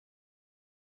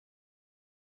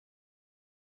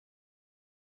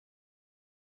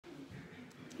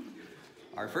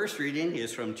Our first reading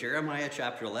is from Jeremiah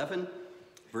chapter 11,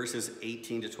 verses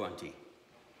 18 to 20.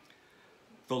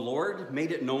 The Lord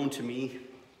made it known to me,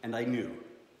 and I knew.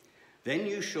 Then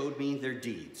you showed me their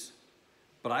deeds.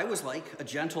 But I was like a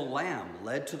gentle lamb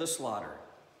led to the slaughter.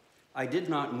 I did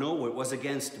not know it was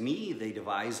against me they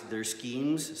devised their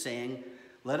schemes, saying,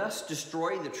 let us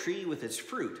destroy the tree with its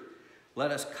fruit. Let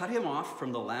us cut him off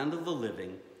from the land of the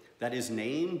living, that his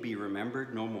name be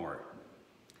remembered no more.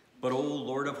 But, O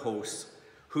Lord of hosts,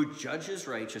 who judges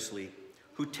righteously,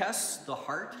 who tests the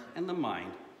heart and the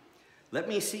mind, let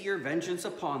me see your vengeance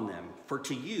upon them, for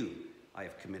to you I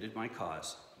have committed my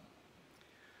cause.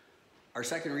 Our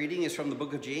second reading is from the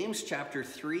book of James, chapter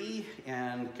 3,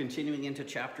 and continuing into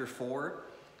chapter 4.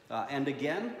 And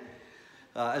again,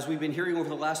 as we've been hearing over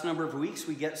the last number of weeks,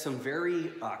 we get some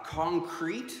very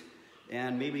concrete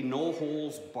and maybe no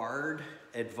holes barred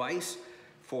advice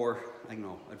for,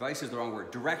 advice is the wrong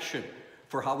word, direction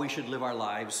for how we should live our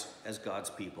lives as God's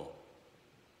people.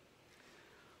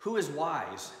 Who is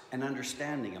wise and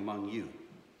understanding among you?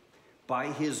 By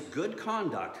his good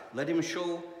conduct, let him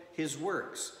show his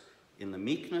works in the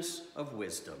meekness of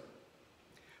wisdom.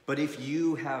 But if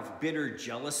you have bitter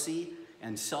jealousy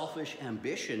and selfish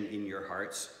ambition in your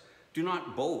hearts, do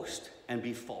not boast and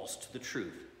be false to the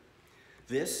truth.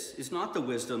 This is not the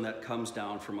wisdom that comes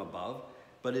down from above,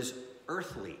 but is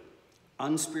earthly,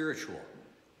 unspiritual,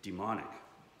 demonic.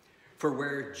 For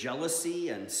where jealousy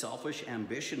and selfish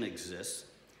ambition exists,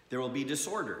 there will be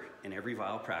disorder in every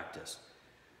vile practice.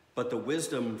 But the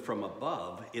wisdom from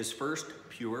above is first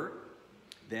pure,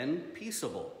 then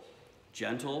peaceable,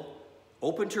 gentle,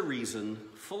 open to reason,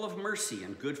 full of mercy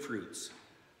and good fruits,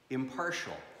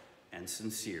 impartial and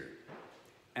sincere.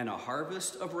 And a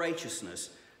harvest of righteousness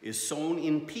is sown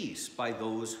in peace by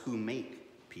those who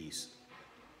make peace.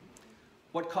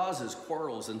 What causes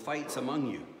quarrels and fights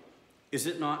among you? Is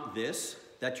it not this,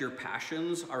 that your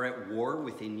passions are at war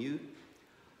within you?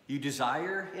 You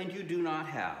desire and you do not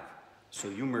have, so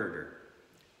you murder.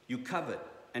 You covet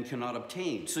and cannot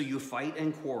obtain, so you fight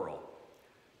and quarrel.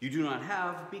 You do not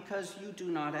have because you do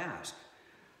not ask.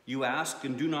 You ask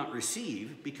and do not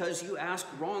receive because you ask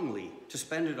wrongly to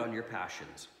spend it on your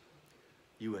passions.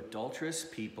 You adulterous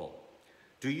people,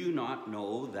 do you not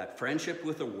know that friendship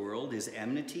with the world is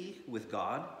enmity with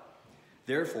God?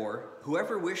 Therefore,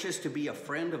 whoever wishes to be a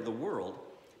friend of the world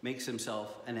makes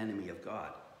himself an enemy of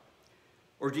God.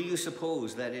 Or do you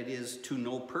suppose that it is to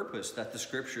no purpose that the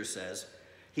scripture says,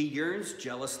 he yearns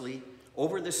jealously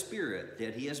over the Spirit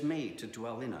that he has made to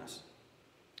dwell in us?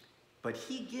 But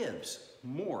he gives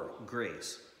more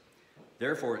grace.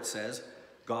 Therefore it says,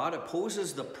 God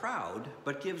opposes the proud,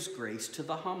 but gives grace to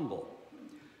the humble.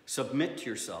 Submit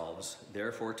yourselves,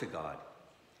 therefore, to God.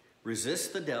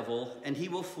 Resist the devil, and he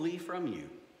will flee from you.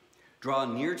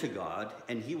 Draw near to God,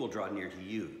 and he will draw near to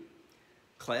you.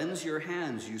 Cleanse your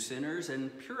hands, you sinners,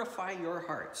 and purify your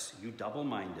hearts, you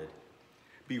double-minded.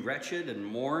 Be wretched and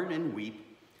mourn and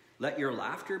weep. Let your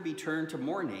laughter be turned to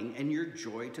mourning and your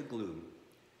joy to gloom.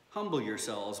 Humble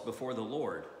yourselves before the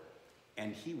Lord,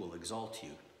 and he will exalt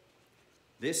you.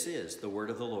 This is the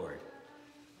word of the Lord.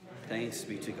 Thanks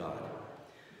be to God.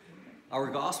 Our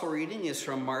gospel reading is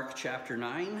from Mark chapter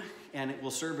 9, and it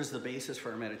will serve as the basis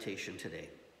for our meditation today.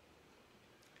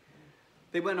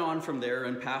 They went on from there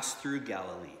and passed through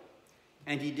Galilee,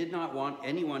 and he did not want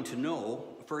anyone to know,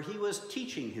 for he was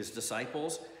teaching his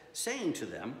disciples, saying to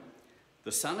them,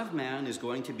 the Son of Man is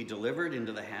going to be delivered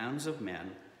into the hands of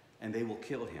men, and they will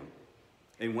kill him.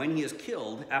 And when he is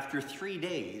killed, after 3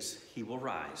 days, he will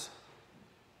rise.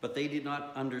 But they did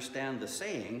not understand the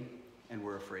saying and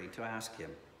were afraid to ask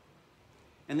him.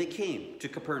 And they came to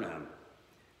Capernaum.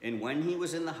 And when he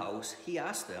was in the house, he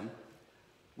asked them,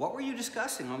 what were you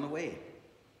discussing on the way?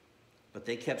 But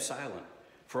they kept silent,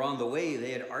 for on the way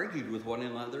they had argued with one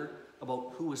another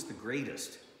about who was the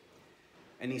greatest.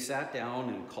 And he sat down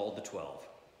and called the 12.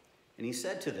 And he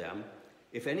said to them,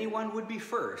 if anyone would be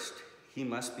first, he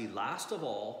must be last of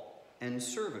all and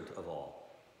servant of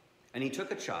all. And he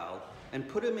took a child and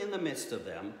put him in the midst of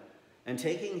them, and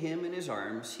taking him in his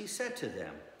arms, he said to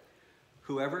them,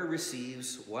 whoever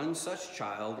receives one such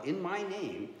child in my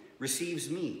name receives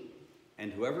me,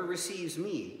 and whoever receives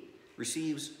me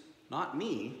receives not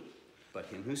me, but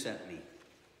him who sent me.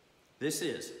 This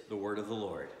is the word of the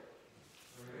Lord.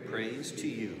 Praise to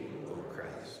you, O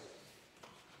Christ.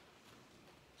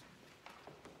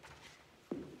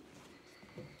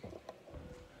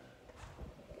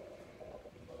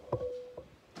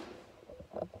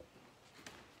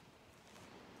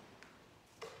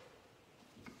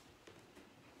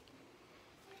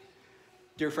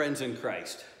 Dear friends in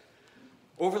Christ,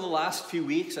 Over the last few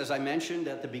weeks, as I mentioned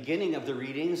at the beginning of the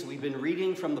readings, we've been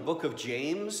reading from the book of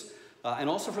James and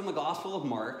also from the Gospel of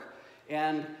Mark.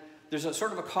 And there's a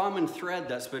sort of a common thread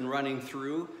that's been running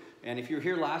through. And if you were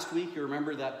here last week, you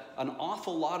remember that an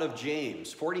awful lot of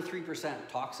James, 43%,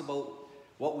 talks about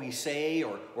what we say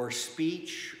or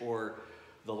speech or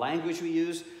the language we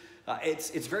use.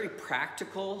 It's very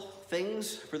practical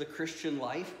things for the Christian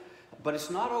life, but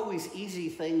it's not always easy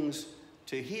things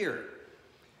to hear.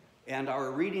 And our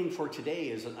reading for today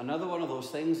is another one of those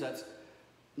things that's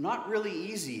not really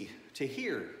easy to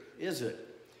hear, is it?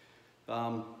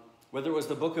 Whether it was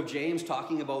the book of James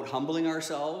talking about humbling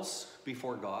ourselves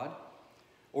before God,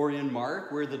 or in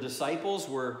Mark where the disciples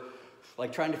were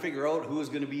like trying to figure out who was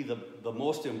going to be the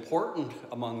most important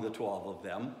among the 12 of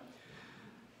them,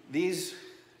 these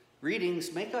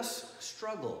readings make us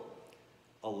struggle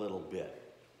a little bit.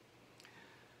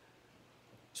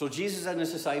 So Jesus and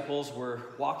his disciples were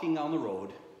walking down the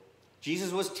road.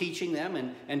 Jesus was teaching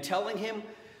them and telling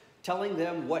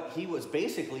them what he was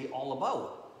basically all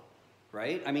about,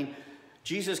 right? I mean,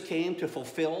 Jesus came to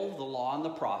fulfill the law and the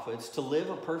prophets, to live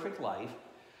a perfect life,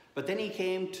 but then he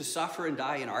came to suffer and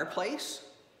die in our place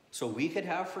so we could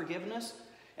have forgiveness.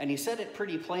 And he said it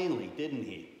pretty plainly, didn't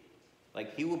he?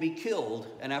 Like, he will be killed,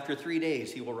 and after 3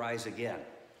 days, he will rise again.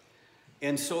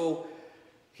 And so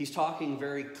he's talking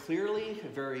very clearly,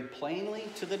 very plainly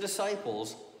to the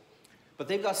disciples, but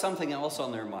they've got something else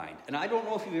on their mind. And I don't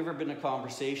know if you've ever been in a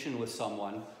conversation with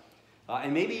someone,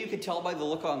 and maybe you could tell by the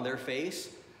look on their face,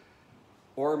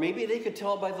 or maybe they could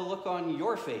tell by the look on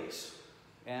your face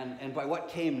and by what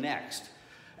came next.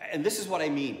 And this is what I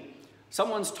mean.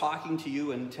 Someone's talking to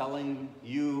you and telling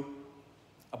you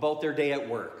about their day at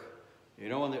work. You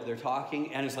know, and they're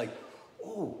talking, and it's like,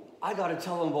 oh, I got to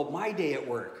tell them about my day at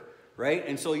work, right?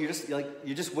 And so you're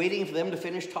just waiting for them to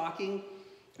finish talking,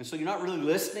 and so you're not really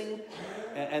listening.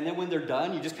 And then when they're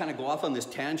done, you just kind of go off on this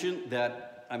tangent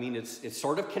that, I mean, it's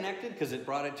sort of connected because it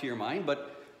brought it to your mind,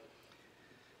 but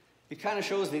it kind of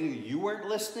shows that either you weren't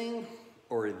listening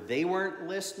or they weren't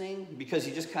listening, because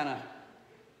you just kind of,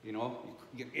 you know,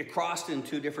 you crossed in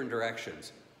two different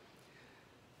directions.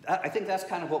 I think that's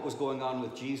kind of what was going on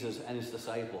with Jesus and his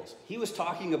disciples. He was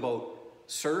talking about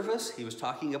service. He was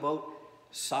talking about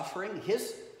suffering,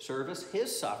 his service,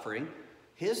 his suffering,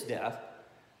 his death.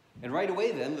 And right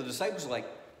away then, the disciples were like,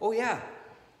 oh yeah,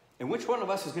 and which one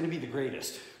of us is going to be the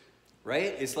greatest?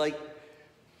 Right? It's like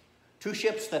two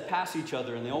ships that pass each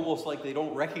other, and they almost like they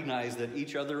don't recognize that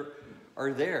each other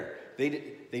are there. They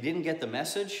didn't get the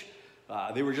message.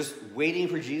 They were just waiting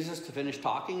for Jesus to finish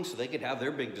talking so they could have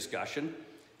their big discussion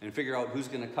and figure out who's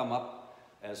going to come up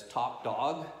as top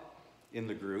dog in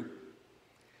the group.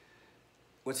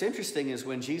 What's interesting is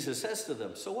when Jesus says to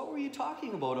them, so what were you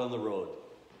talking about on the road?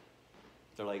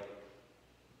 They're like,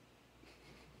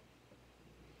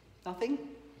 nothing,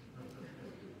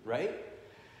 right?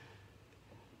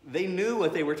 They knew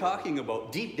what they were talking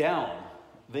about. Deep down,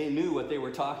 they knew what they were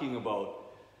talking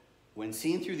about when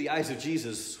seen through the eyes of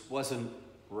Jesus wasn't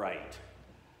right.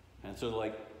 And so they're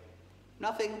like,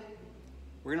 nothing.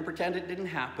 We're going to pretend it didn't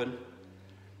happen.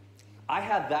 I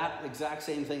had that exact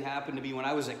same thing happen to me when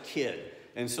I was a kid.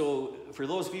 And so for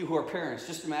those of you who are parents,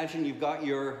 just imagine you've got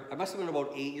I must have been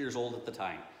about 8 years old at the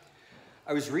time.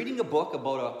 I was reading a book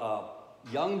about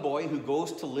a young boy who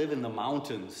goes to live in the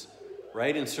mountains,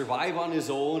 right, and survive on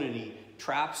his own, and he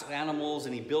traps animals,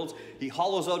 and he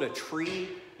hollows out a tree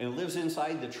and lives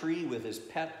inside the tree with his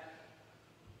pet.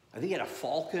 I think he had a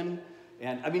falcon.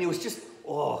 And I mean, it was just,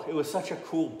 it was such a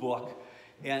cool book.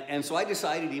 And so I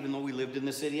decided, even though we lived in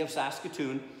the city of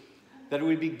Saskatoon, that it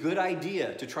would be a good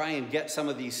idea to try and get some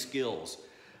of these skills.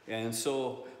 And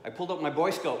so I pulled out my Boy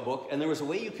Scout book, and there was a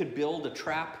way you could build a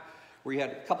trap where you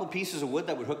had a couple pieces of wood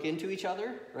that would hook into each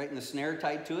other, right, and the snare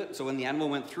tied to it. So when the animal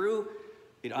went through,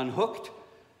 it unhooked,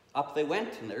 up they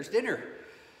went, and there's dinner.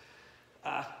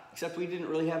 Except we didn't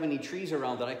really have any trees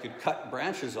around that I could cut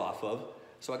branches off of.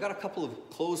 So I got a couple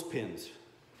of clothespins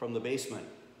from the basement.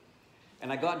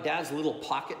 And I got Dad's little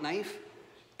pocket knife.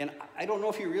 And I don't know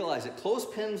if you realize it,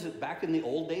 clothespins back in the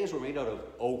old days were made out of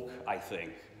oak, I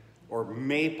think, or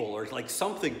maple, or like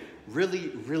something really,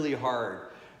 really hard.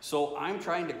 So I'm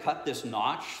trying to cut this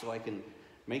notch so I can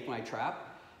make my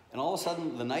trap. And all of a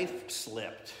sudden, the knife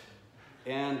slipped.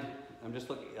 And I'm just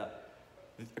looking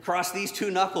across these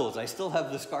two knuckles. I still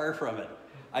have the scar from it.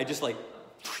 I just like,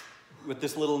 with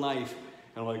this little knife.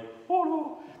 And I'm like, oh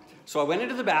no. So I went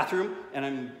into the bathroom, and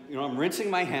I'm rinsing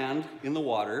my hand in the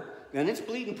water, and it's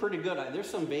bleeding pretty good. There's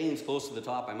some veins close to the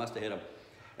top. I must have hit them.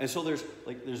 And so there's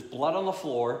blood on the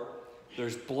floor.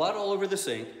 There's blood all over the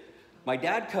sink. My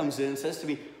dad comes in and says to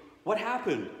me, what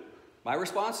happened? My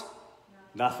response?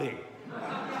 Nothing.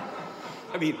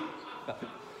 I mean,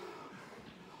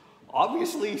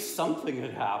 obviously something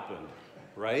had happened,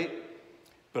 right?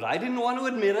 But I didn't want to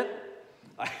admit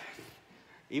it.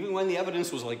 Even when the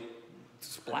evidence was like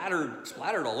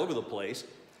splattered all over the place.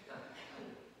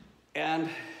 And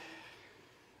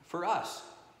for us,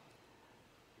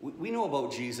 we know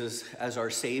about Jesus as our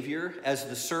Savior, as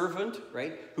the servant,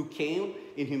 right, who came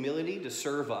in humility to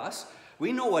serve us.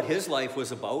 We know what his life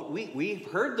was about. We've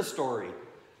heard the story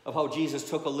of how Jesus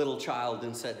took a little child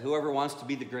and said, whoever wants to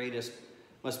be the greatest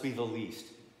must be the least.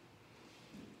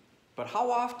 But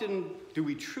how often do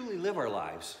we truly live our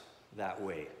lives that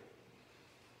way?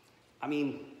 I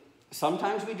mean,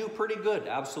 sometimes we do pretty good,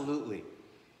 absolutely.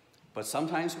 But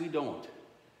sometimes we don't.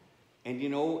 And you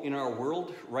know, in our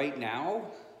world right now,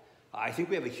 I think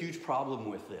we have a huge problem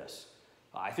with this.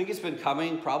 I think it's been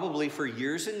coming probably for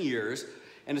years and years.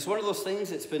 And it's one of those things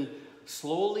that's been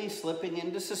slowly slipping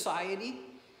into society.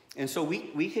 And so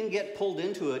we can get pulled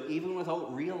into it even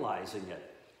without realizing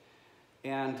it.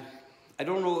 And I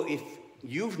don't know if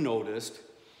you've noticed,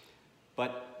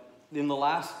 but in the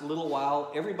last little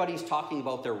while, everybody's talking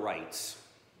about their rights.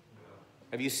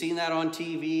 Have you seen that on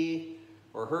TV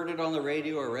or heard it on the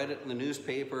radio or read it in the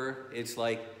newspaper? It's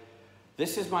like,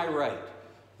 this is my right.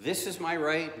 This is my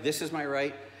right. This is my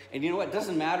right. And you know what? It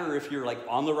doesn't matter if you're like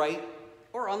on the right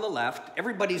or on the left.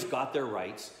 Everybody's got their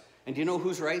rights. And do you know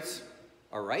whose rights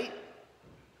are right?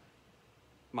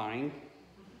 Mine.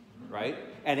 Right?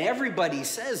 And everybody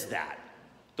says that,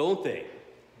 don't they?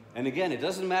 And again, it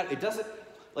doesn't matter. It doesn't,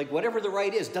 like whatever the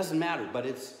right is, doesn't matter. But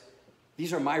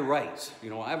these are my rights. You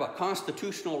know, I have a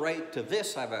constitutional right to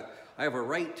this. I have a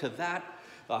right to that.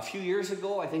 A few years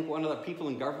ago, I think one of the people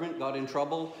in government got in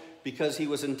trouble because he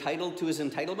was entitled to his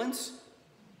entitlements.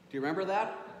 Do you remember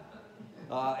that?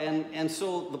 And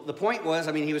so the point was,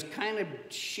 I mean, he was kind of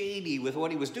shady with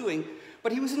what he was doing,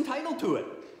 but he was entitled to it.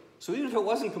 So even if it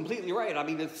wasn't completely right, I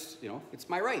mean, it's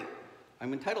my right.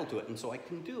 I'm entitled to it, and so I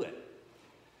can do it.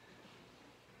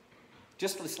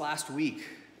 Just this last week,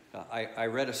 I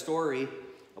read a story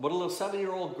about a little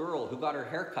 7-year-old girl who got her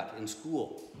hair cut in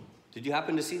school. Did you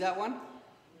happen to see that one?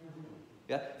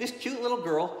 Yeah, this cute little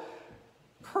girl,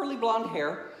 curly blonde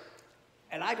hair,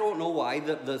 and I don't know why,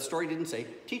 the story didn't say,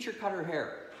 teacher cut her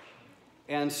hair.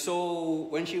 And so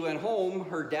when she went home,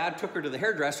 her dad took her to the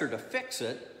hairdresser to fix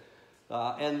it,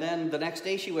 and then the next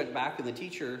day she went back and a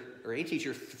teacher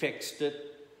fixed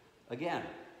it again.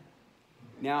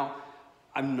 Now,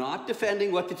 I'm not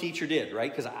defending what the teacher did,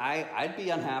 right? Because I'd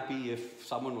be unhappy if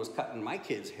someone was cutting my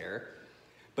kid's hair.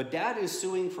 But Dad is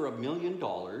suing for $1 million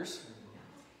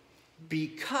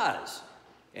because,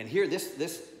 and here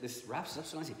this wraps up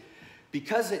so nicely,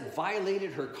 because it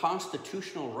violated her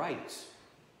constitutional rights.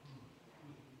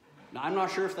 Now, I'm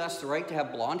not sure if that's the right to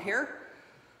have blonde hair,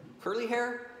 curly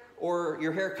hair, or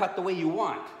your hair cut the way you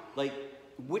want. Like,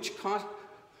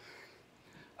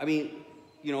 I mean,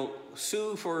 you know,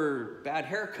 sue for bad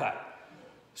haircut,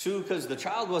 sue because the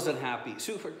child wasn't happy,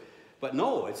 but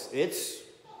no, it's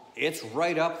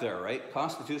right up there, right?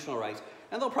 Constitutional rights.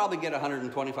 And they'll probably get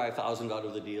 $125,000 out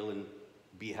of the deal and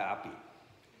be happy.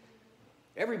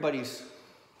 Everybody's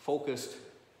focused,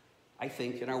 I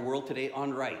think, in our world today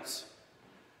on rights.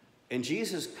 And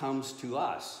Jesus comes to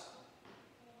us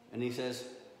and he says,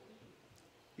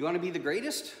 you want to be the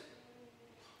greatest?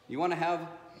 You want to have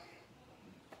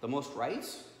the most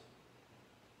rights?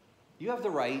 You have the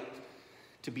right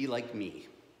to be like me.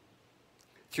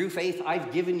 Through faith,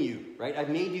 I've given you, right? I've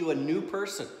made you a new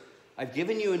person. I've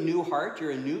given you a new heart.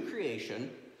 You're a new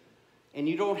creation. And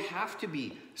you don't have to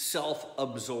be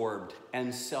self-absorbed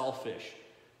and selfish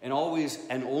and always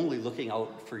and only looking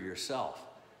out for yourself.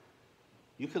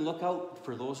 You can look out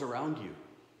for those around you.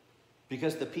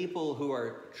 Because the people who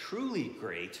are truly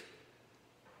great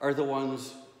are the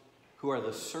ones who are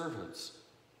the servants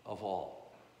of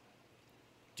all.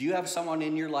 Do you have someone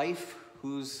in your life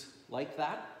who's like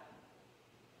that?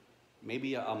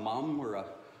 Maybe a mom or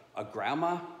a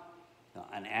grandma,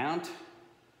 an aunt,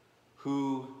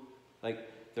 who,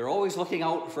 like, they're always looking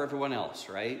out for everyone else,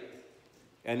 right?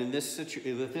 And in this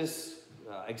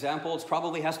example, it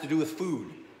probably has to do with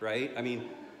food, right? I mean,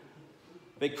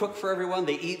 they cook for everyone,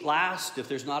 they eat last. If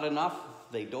there's not enough,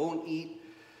 they don't eat.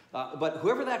 But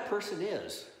whoever that person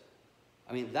is,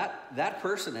 I mean, that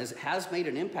person has made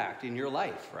an impact in your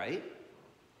life, right?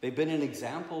 They've been an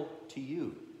example to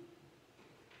you.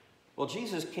 Well,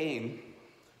 Jesus came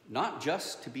not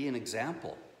just to be an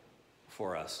example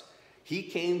for us. He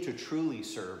came to truly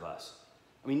serve us.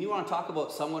 I mean, you want to talk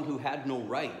about someone who had no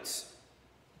rights.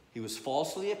 He was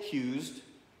falsely accused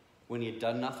when he had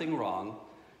done nothing wrong.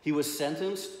 He was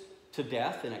sentenced to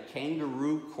death in a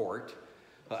kangaroo court.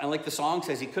 And like the song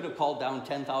says, he could have called down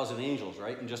 10,000 angels,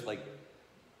 right? And just like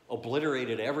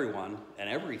obliterated everyone and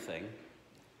everything.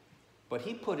 But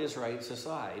he put his rights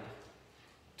aside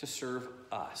to serve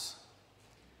us,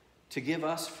 to give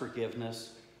us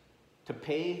forgiveness, to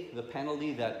pay the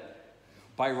penalty that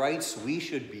by rights we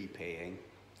should be paying,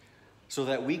 so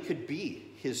that we could be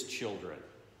his children,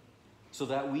 so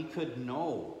that we could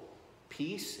know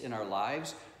peace in our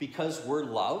lives because we're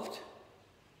loved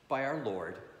by our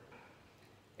Lord.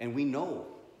 And we know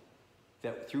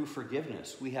that through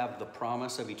forgiveness, we have the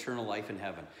promise of eternal life in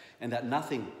heaven, and that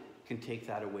nothing can take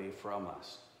that away from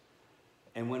us.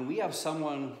 And when we have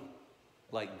someone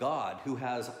like God who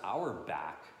has our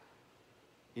back,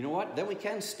 you know what? Then we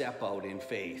can step out in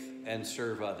faith and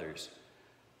serve others.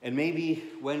 And maybe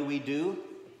when we do,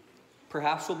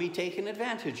 perhaps we'll be taken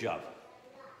advantage of.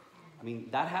 I mean,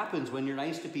 that happens when you're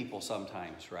nice to people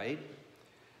sometimes, right?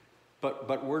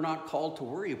 But we're not called to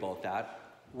worry about that.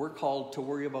 We're called to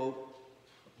worry about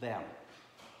them.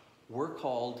 We're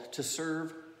called to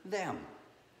serve them,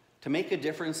 to make a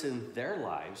difference in their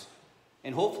lives.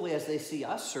 And hopefully as they see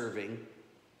us serving,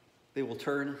 they will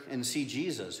turn and see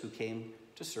Jesus, who came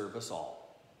to serve us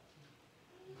all.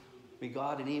 May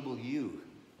God enable you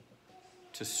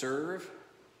to serve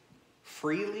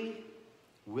freely,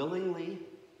 willingly,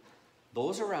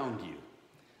 those around you,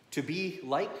 to be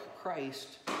like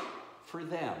Christ for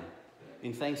them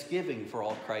in thanksgiving for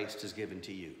all Christ has given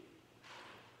to you.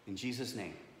 In Jesus'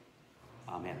 name,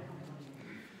 amen.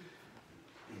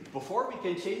 Before we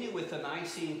continue with the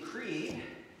Nicene Creed,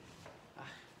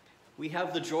 we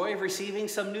have the joy of receiving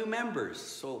some new members.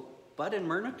 So, Bud and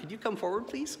Myrna, could you come forward,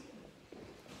 please?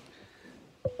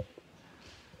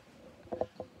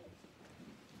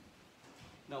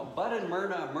 Now, Bud and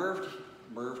Myrna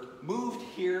moved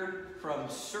here from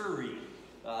Surrey.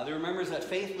 They're members at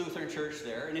Faith Lutheran Church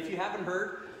there. And if you haven't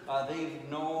heard, they've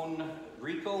known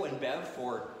Rico and Bev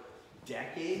for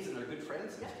decades and are good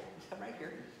friends. Yeah, come right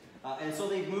here. And so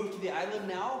they've moved to the island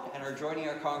now and are joining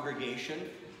our congregation.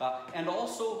 And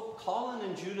also, Colin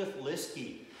and Judith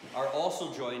Liskey are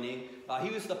also joining. He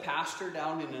was the pastor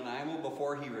down in Nanaimo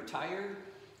before he retired.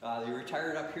 They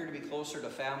retired up here to be closer to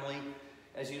family.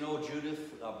 As you know,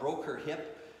 Judith broke her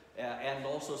hip and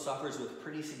also suffers with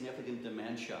pretty significant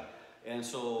dementia. And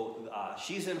so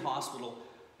she's in hospital,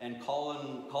 and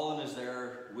Colin is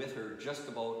there with her just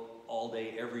about all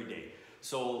day, every day.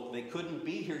 So they couldn't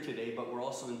be here today, but we're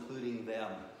also including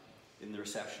them in the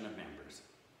reception of members.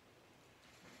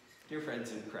 Dear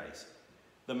friends in Christ,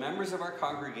 the members of our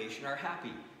congregation are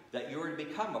happy that you are to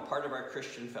become a part of our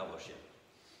Christian fellowship.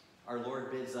 Our Lord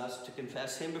bids us to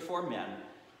confess him before men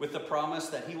with the promise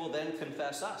that he will then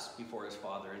confess us before his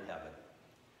Father in heaven.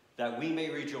 That we may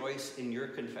rejoice in your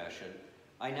confession,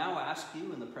 I now ask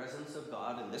you in the presence of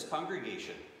God in this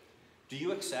congregation, do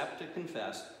you accept and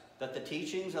confess that the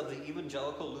teachings of the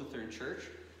Evangelical Lutheran Church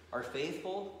are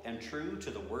faithful and true to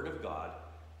the Word of God?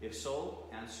 If so,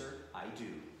 answer, I do.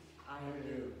 I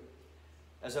do.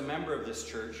 As a member of this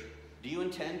church, do you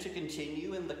intend to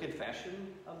continue in the confession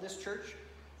of this church,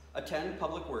 attend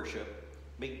public worship,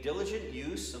 make diligent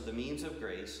use of the means of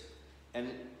grace, and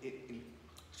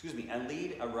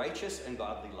lead a righteous and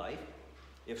godly life?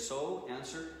 If so,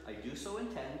 answer, I do so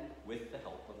intend with the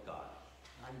help of God.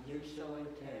 I do so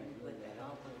intend with the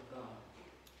help of God.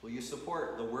 Will you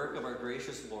support the work of our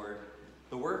gracious Lord,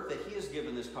 the work that he has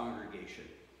given this congregation,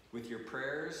 with your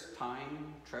prayers,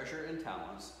 time, treasure, and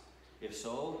talents? If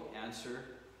so, answer,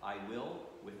 I will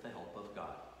with the help of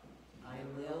God. I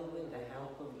will with the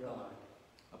help of God.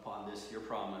 Upon this, your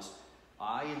promise,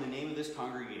 I, in the name of this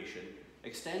congregation,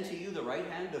 extend to you the right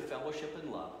hand of fellowship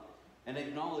and love, and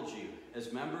acknowledge you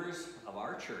as members of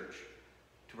our church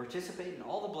to participate in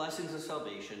all the blessings of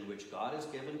salvation which God has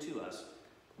given to us,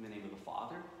 in the name of the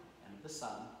Father, and of the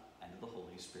Son, and of the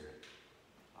Holy Spirit.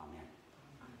 Amen.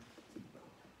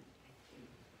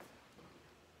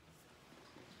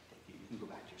 Thank you. You can go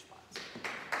back to your spots.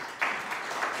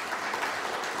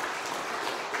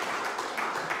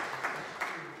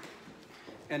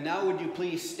 And now would you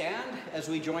please stand as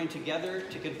we join together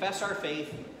to confess our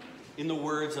faith in the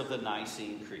words of the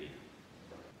Nicene Creed.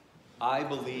 I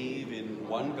believe in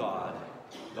one God,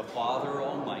 the Father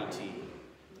Almighty,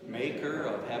 maker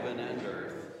of heaven and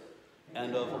earth,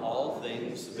 and of all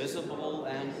things visible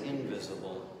and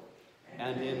invisible,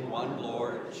 and in one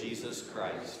Lord Jesus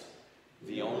Christ,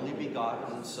 the only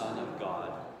begotten Son of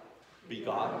God,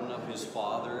 begotten of his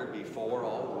Father before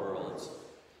all worlds,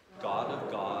 God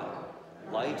of God,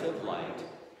 light of light,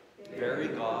 very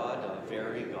God of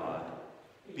very God,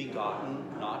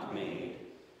 begotten, not made,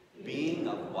 being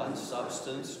of one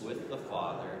substance with the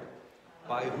Father,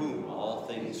 by whom all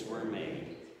things were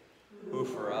made, who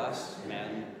for us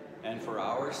men and for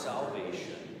our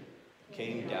salvation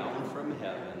came down from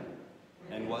heaven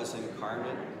and was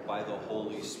incarnate by the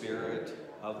Holy Spirit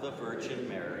of the Virgin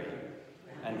Mary,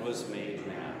 and was made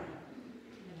man,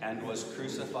 and was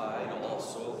crucified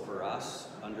also for us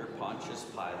under Pontius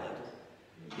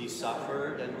Pilate. He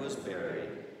suffered and was buried,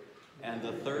 and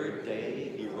the third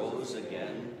day he rose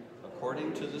again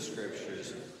according to the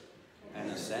Scriptures, and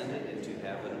ascended into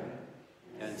heaven,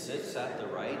 and sits at the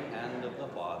right hand of the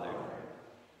Father.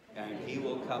 And he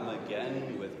will come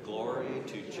again with glory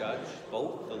to judge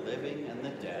both the living and the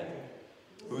dead,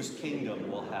 whose kingdom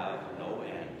will have no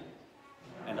end.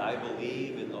 And I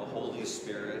believe in the Holy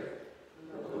Spirit,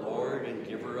 the Lord and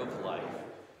giver of life,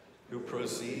 who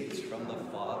proceeds from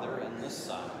the Father and the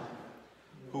Son,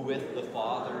 who with the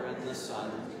Father and the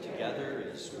Son together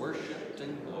is worshipped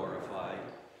and glorified,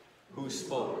 who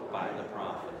spoke by the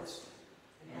prophets.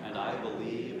 And I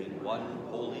believe in one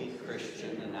holy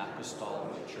Christian and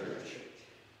apostolic church.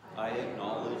 I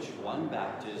acknowledge one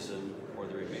baptism for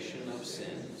the remission of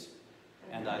sins,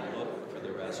 and I look for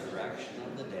the resurrection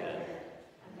of the dead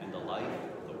and the life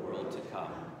of the world to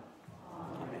come.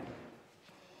 Amen.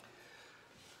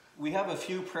 We have a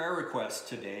few prayer requests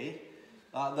today.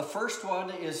 The first one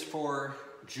is for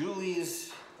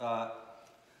Julie's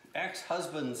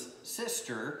ex-husband's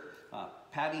sister,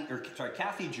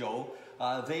 Kathy Jo.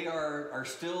 They are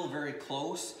still very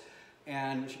close,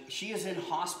 and she is in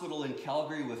hospital in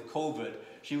Calgary with COVID.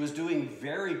 She was doing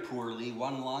very poorly.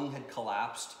 One lung had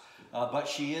collapsed, but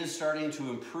she is starting to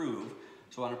improve,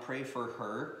 so I want to pray for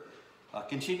her.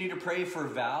 Continue to pray for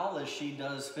Val as she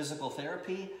does physical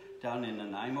therapy down in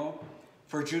Nanaimo.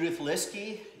 For Judith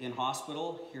Liskey in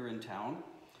hospital here in town.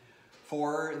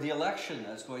 For the election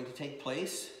that's going to take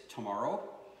place tomorrow.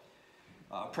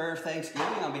 Prayer of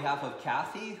thanksgiving on behalf of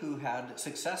Kathy, who had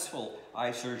successful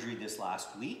eye surgery this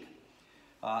last week.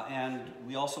 And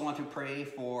we also want to pray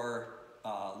for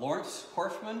Lawrence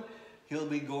Horfman. He'll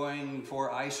be going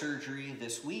for eye surgery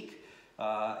this week.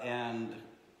 And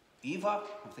Eva,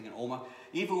 I'm thinking Oma,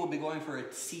 Eva will be going for a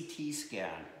CT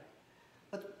scan.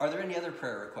 Are there any other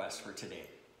prayer requests for today?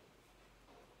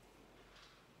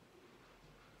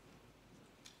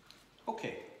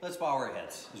 Okay, let's bow our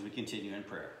heads as we continue in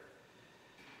prayer.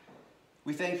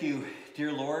 We thank you,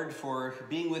 dear Lord, for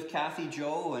being with Kathy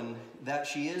Jo and that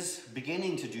she is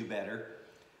beginning to do better.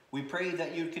 We pray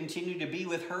that you continue to be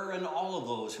with her and all of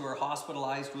those who are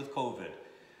hospitalized with COVID,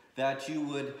 that you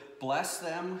would bless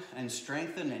them and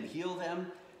strengthen and heal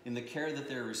them in the care that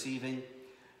they're receiving,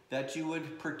 that you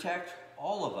would protect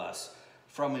all of us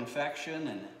from infection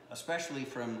and especially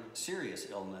from serious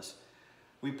illness.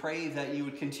 We pray that you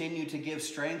would continue to give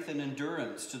strength and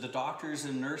endurance to the doctors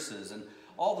and nurses and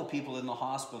all the people in the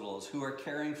hospitals who are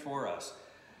caring for us.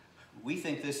 We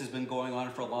think this has been going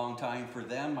on for a long time. For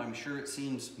them, I'm sure it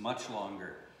seems much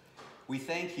longer. We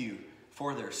thank you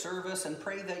for their service and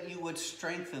pray that you would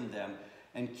strengthen them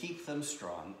and keep them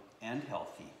strong and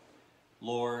healthy.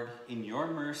 Lord, in your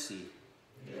mercy,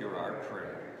 hear our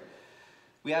prayer.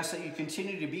 We ask that you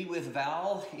continue to be with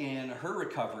Val in her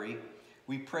recovery.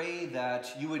 We pray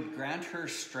that you would grant her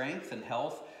strength and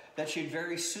health, that she'd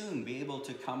very soon be able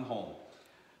to come home.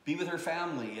 Be with her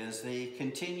family as they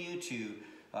continue to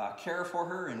care for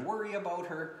her and worry about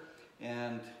her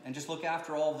and just look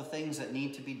after all the things that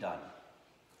need to be done.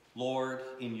 Lord,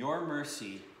 in your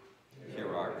mercy,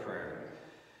 hear our prayer.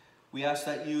 We ask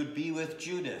that you would be with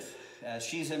Judith as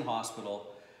she's in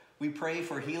hospital. We pray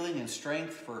for healing and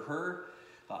strength for her,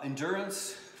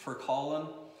 endurance for Colin,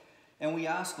 and we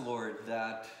ask, Lord,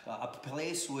 that a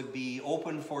place would be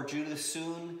open for Judith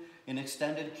soon in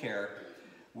extended care,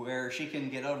 where she can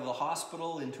get out of the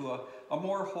hospital into a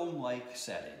more home-like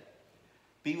setting.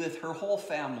 Be with her whole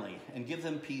family and give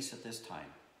them peace at this time.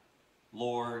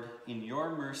 Lord, in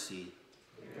your mercy,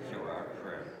 hear our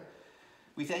prayer.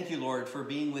 We thank you, Lord, for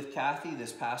being with Kathy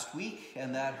this past week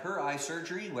and that her eye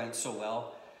surgery went so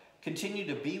well. Continue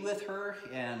to be with her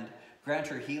and grant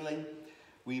her healing.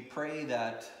 We pray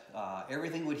that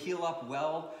everything would heal up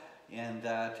well and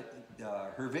that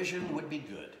her vision would be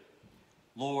good.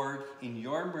 Lord, in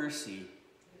your mercy,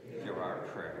 hear our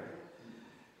prayer.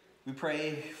 We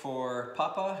pray for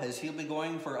Papa as he'll be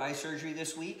going for eye surgery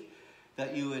this week,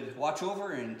 that you would watch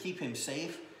over and keep him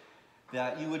safe,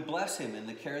 that you would bless him in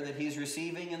the care that he's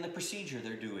receiving and the procedure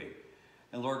they're doing.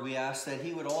 And Lord, we ask that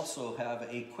he would also have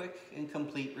a quick and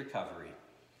complete recovery.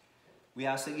 We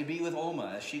ask that you be with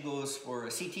Oma as she goes for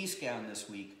a CT scan this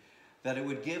week, that it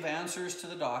would give answers to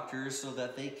the doctors so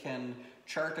that they can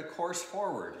chart a course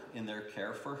forward in their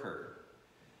care for her.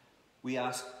 We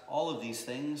ask all of these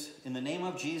things in the name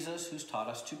of Jesus, who's taught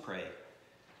us to pray.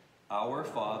 Our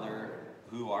Father,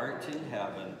 who art in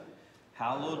heaven,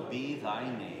 hallowed be thy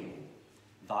name.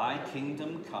 Thy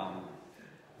kingdom come,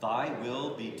 thy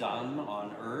will be done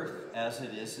on earth as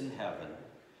it is in heaven.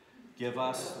 Give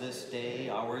us this day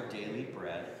our daily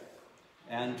bread,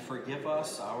 and forgive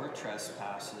us our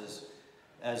trespasses,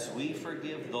 as we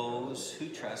forgive those who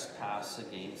trespass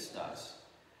against us.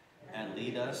 And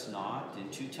lead us not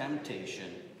into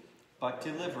temptation, but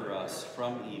deliver us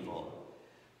from evil.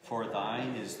 For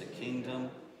thine is the kingdom,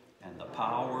 and the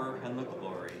power, and the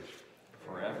glory,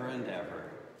 forever and ever.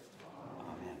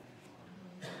 Amen.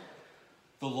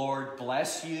 The Lord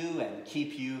bless you and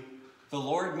keep you. The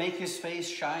Lord make his face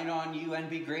shine on you and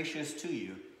be gracious to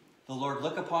you. The Lord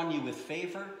look upon you with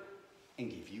favor and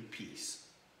give you peace.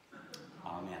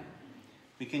 Amen.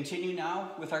 We continue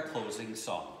now with our closing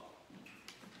song.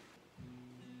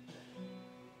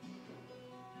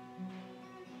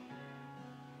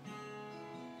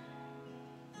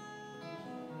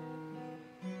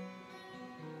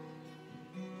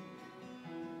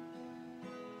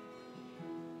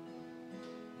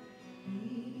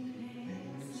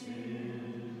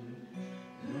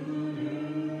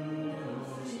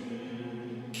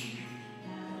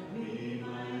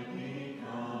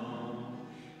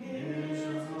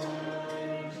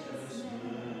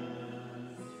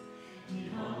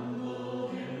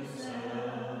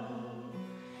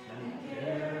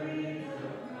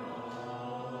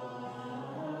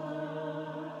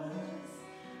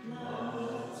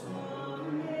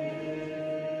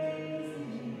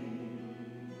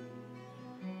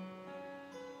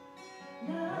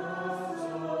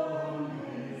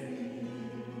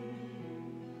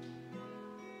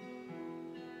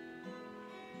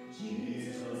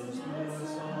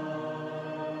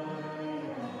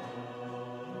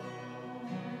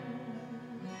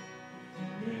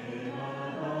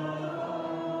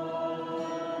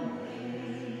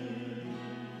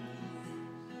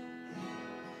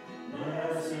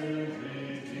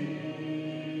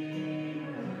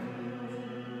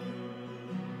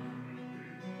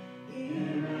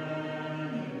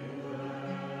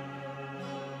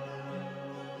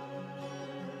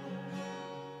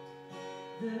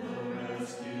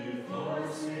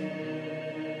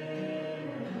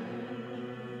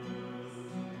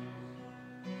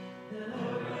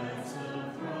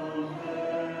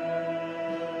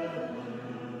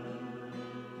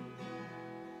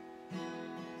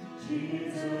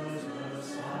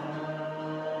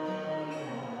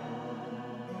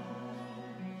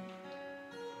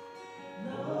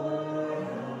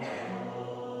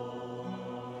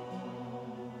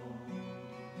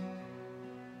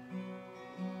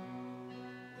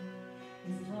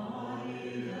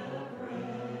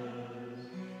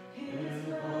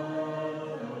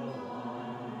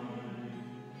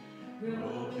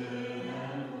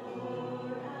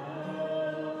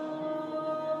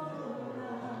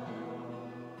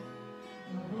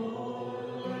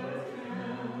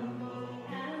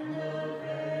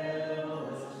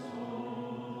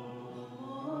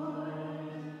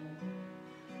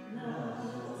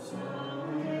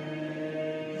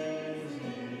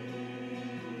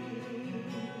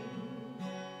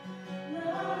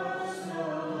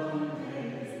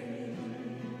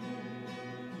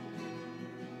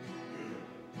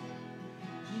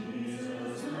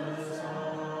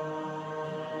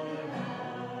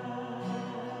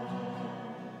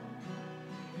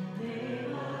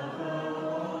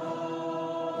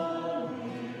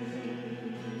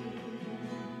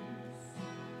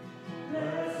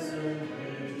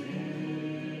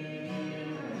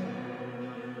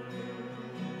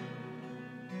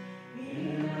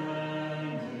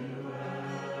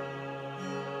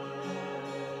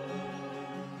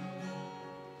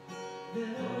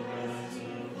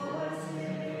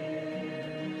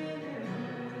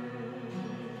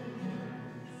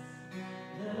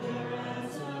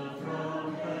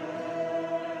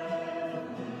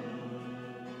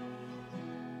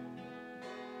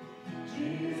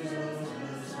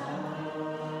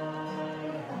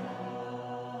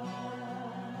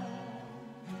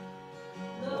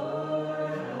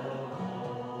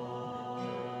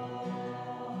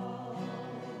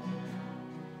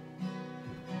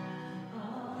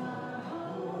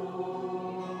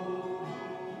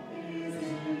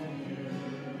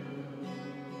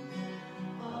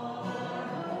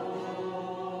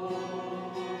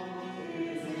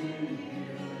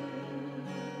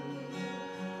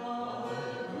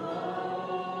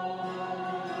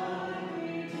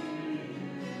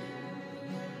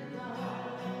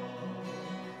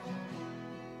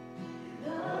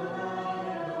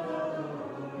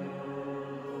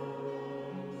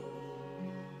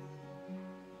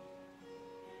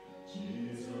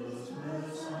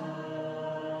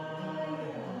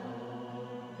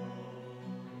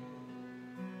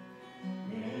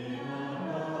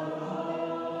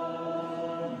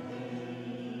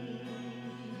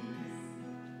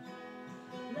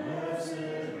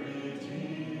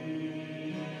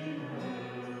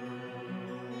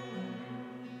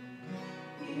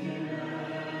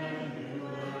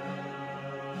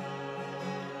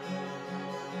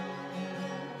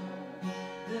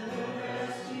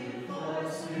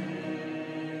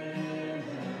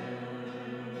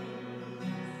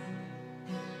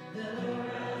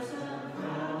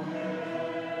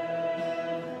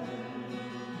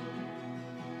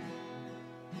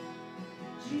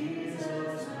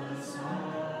 Jesus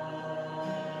Messiah.